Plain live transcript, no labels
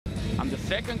And the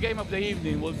second game of the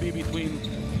evening will be between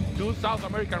two South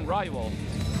American rivals,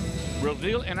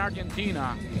 Brazil and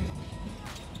Argentina.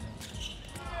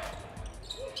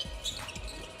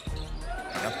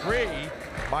 A three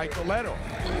by Toledo.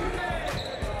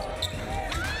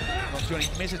 He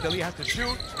misses, the lead has to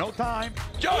shoot. No time.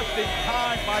 Just in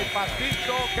time by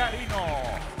Partido Carino.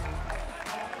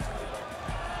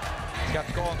 He's got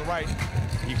the goal on the right.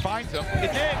 He finds him.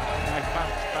 It's in. Nice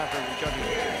pass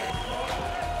for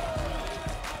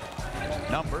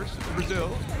Numbers,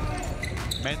 Brazil.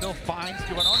 Mendel finds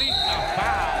Giovannoni. A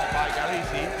foul by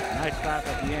Galisi. Nice pass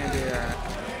at the end there.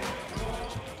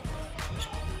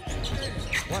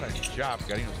 What a job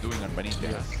Carino's doing on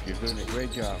Benitez. Yes, he's doing a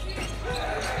great job.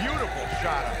 Beautiful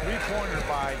shot, a three-pointer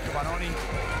by Giovannoni.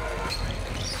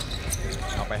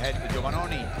 Up ahead to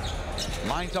Giovannoni.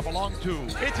 Lines up along two.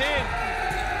 It's in!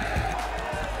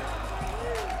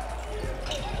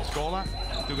 Scola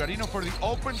to Carino for the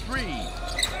open three.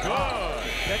 Good!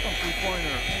 Second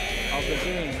three-pointer of the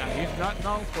game. Now, he's not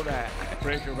known for that.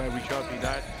 Pressure by Ricciotti.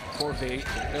 That forced a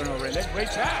turnover. Great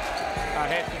pass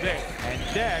ahead today. And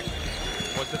Deck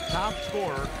was the top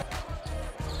scorer.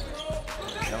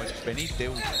 Now it's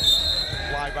Benitez.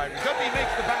 Fly by Ricciotti,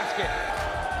 makes the basket.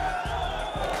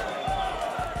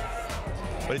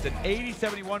 But it's an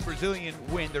 80-71 Brazilian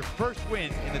win, their first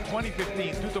win in the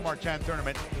 2015 Tuto Marchand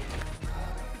tournament.